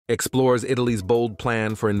explores Italy's bold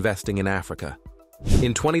plan for investing in Africa.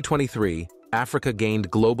 In 2023, Africa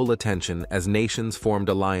gained global attention as nations formed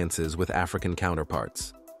alliances with African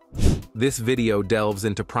counterparts. This video delves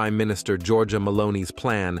into Prime Minister Georgia Maloney's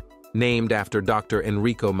plan, named after Dr.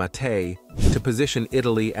 Enrio Mate, to position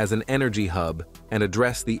Italy as an energy hub and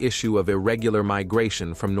address the issue of irregular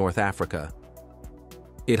migration from North Africa.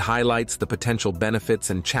 It highlights the potential benefits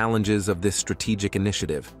and challenges of this strategic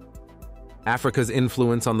initiative. Africa's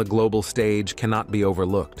influence on the global stage cannot be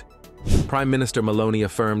overlooked. Prime Minister Maloney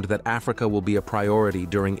affirmed that Africa will be a priority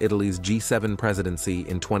during Italy's G7 presidency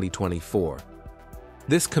in 2024.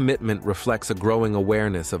 This commitment reflects a growing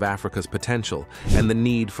awareness of Africa's potential and the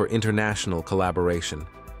need for international collaboration.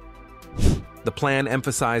 The plan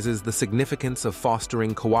emphasizes the significance of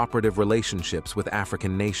fostering cooperative relationships with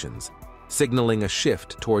African nations, signaling a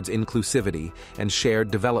shift towards inclusivity and shared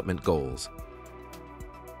development goals.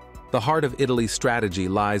 The heart of Italy's strategy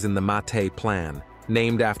lies in the Mate Plan,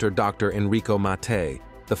 named after Dr. Enrio Mate,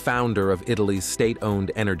 the founder of Italy's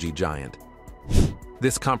state-owned energy giant.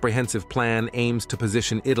 This comprehensive plan aims to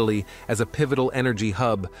position Italy as a pivotal energy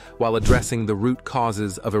hub while addressing the root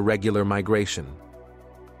causes of irregular migration.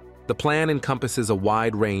 The plan encompasses a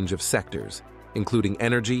wide range of sectors, including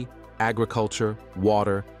energy, agriculture,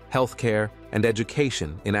 water, healthcare, and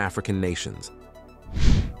education in African nations.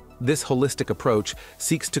 This holistic approach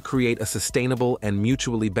seeks to create a sustainable and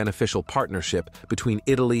mutually beneficial partnership between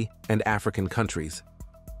Italy and African countries.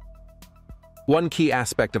 One key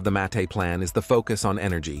aspect of the Mate Plan is the focus on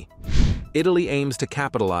energy. Italy aims to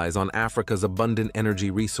capitalize on Africa's abundant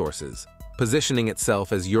energy resources, positioning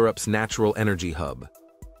itself as Europe's natural energy hub.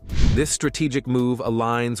 This strategic move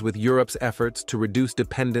aligns with Europe's efforts to reduce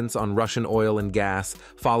dependence on Russian oil and gas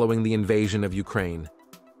following the invasion of Ukraine.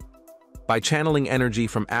 By channeling energy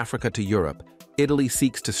from Africa to Europe, Italy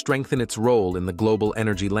seeks to strengthen its role in the global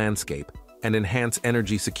energy landscape and enhance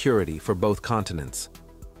energy security for both continents.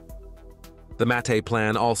 The Mate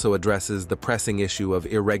Plan also addresses the pressing issue of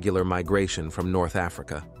irregular migration from North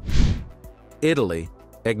Africa. Italy,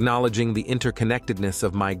 acknowledging the interconnectedness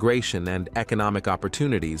of migration and economic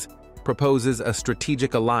opportunities, proposes a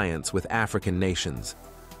strategic alliance with African nations.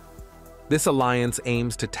 This alliance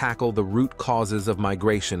aims to tackle the root causes of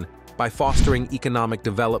migration by fostering economic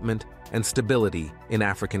development and stability in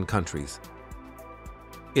African countries.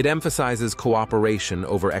 It emphasizes cooperation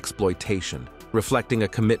over exploitation, reflecting a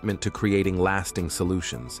commitment to creating lasting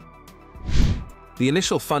solutions. The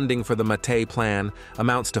initial funding for the Mate Plan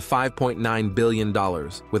amounts to $5.9 billion,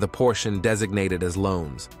 with a portion designated as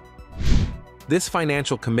loans. This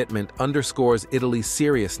financial commitment underscores Italy's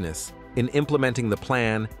seriousness in implementing the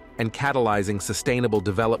plan and catalyzing sustainable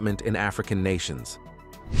development in African nations.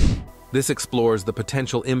 This explores the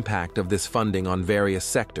potential impact of this funding on various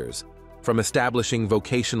sectors, from establishing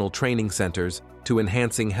vocational training centers to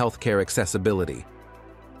enhancing healthcare accessibility.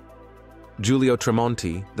 Giulio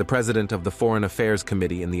Tremonti, the president of the Foreign Affairs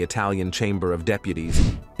Committee in the Italian Chamber of Deputies,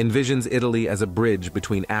 envisions Italy as a bridge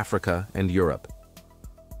between Africa and Europe.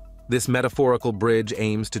 This metaphorical bridge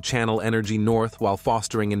aims to channel energy north while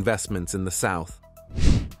fostering investments in the south.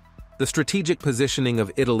 The strategic positioning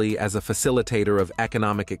of Italy as a facilitator of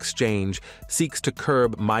economic exchange seeks to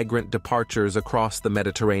curb migrant departures across the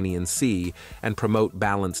Mediterranean Sea and promote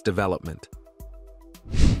balanced development.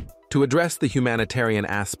 To address the humanitarian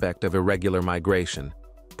aspect of irregular migration,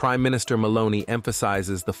 Prime Minister Maloney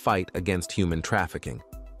emphasizes the fight against human trafficking.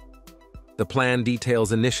 The plan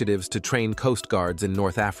details initiatives to train coast guards in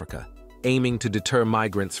North Africa, aiming to deter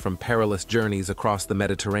migrants from perilous journeys across the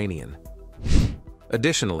Mediterranean.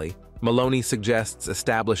 Additionally, Maloney suggests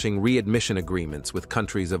establishing readmission agreements with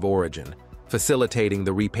countries of origin, facilitating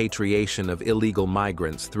the repatriation of illegal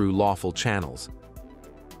migrants through lawful channels.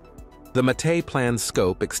 The Mate Plan's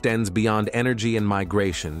scope extends beyond energy and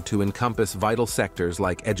migration to encompass vital sectors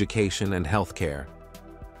like education and healthcare.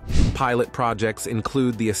 Pilot projects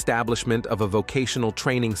include the establishment of a vocational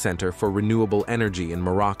training center for renewable energy in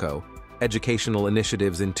Morocco, educational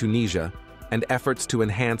initiatives in Tunisia, and efforts to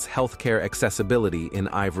enhance healthcare accessibility in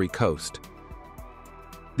Ivory Coast.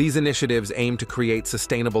 These initiatives aim to create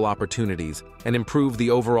sustainable opportunities and improve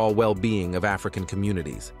the overall well-being of African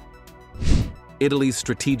communities. Italy's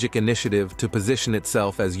strategic initiative to position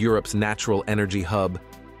itself as Europe's natural energy hub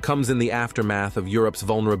comes in the aftermath of Europe's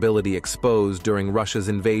vulnerability exposed during Russia's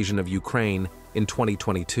invasion of Ukraine in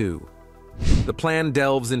 2022. The plan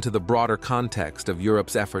delves into the broader context of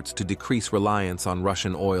Europe's efforts to decrease reliance on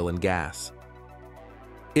Russian oil and gas.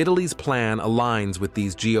 Italy's plan aligns with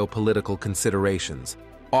these geopolitical considerations,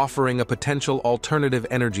 offering a potential alternative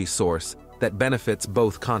energy source that benefits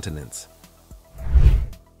both continents.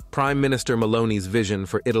 Prime Minister Maloney's vision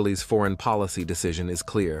for Italy's foreign policy decision is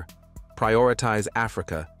clear: prioritize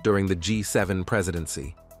Africa during the G7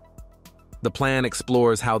 presidency. The plan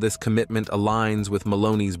explores how this commitment aligns with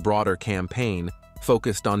Maloney's broader campaign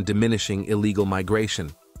focused on diminishing illegal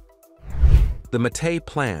migration. The Mate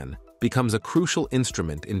plan becomes a crucial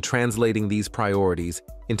instrument in translating these priorities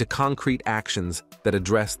into concrete actions that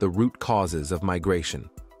address the root causes of migration.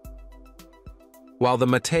 While the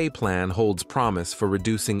Mate plan holds promise for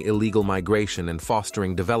reducing illegal migration and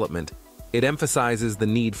fostering development, it emphasizes the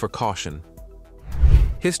need for caution.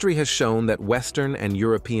 History has shown that Western and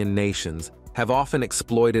European nations have often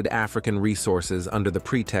exploited African resources under the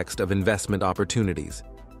pretext of investment opportunities.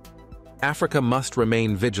 Africa must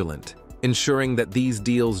remain vigilant, ensuring that these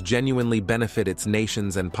deals genuinely benefit its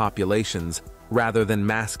nations and populations rather than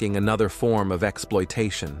masking another form of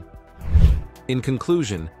exploitation. In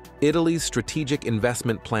conclusion, Italy's strategic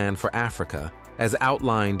investment plan for Africa, as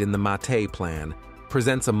outlined in the Mate plan,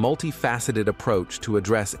 presents a multifaceted approach to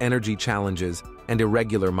address energy challenges and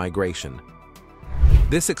irregular migration.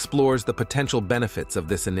 This explores the potential benefits of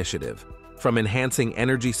this initiative, from enhancing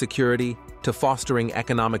energy security to fostering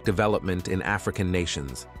economic development in African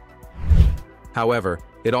nations. However,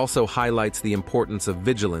 it also highlights the importance of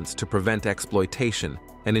vigilance to prevent exploitation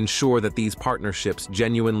and ensure that these partnerships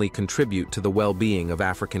genuinely contribute to the well-being of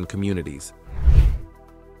African communities.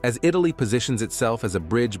 As Italy positions itself as a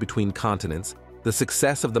bridge between continents, the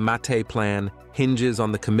success of the Mate plan hinges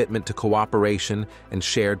on the commitment to cooperation and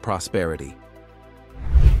shared prosperity.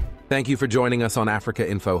 Thank you for joining us on Africa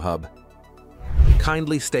Infohub.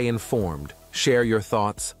 Kindly stay informed, share your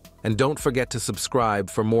thoughts, and don't forget to subscribe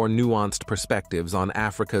for more nuanced perspectives on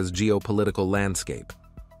Africa's geopolitical landscape.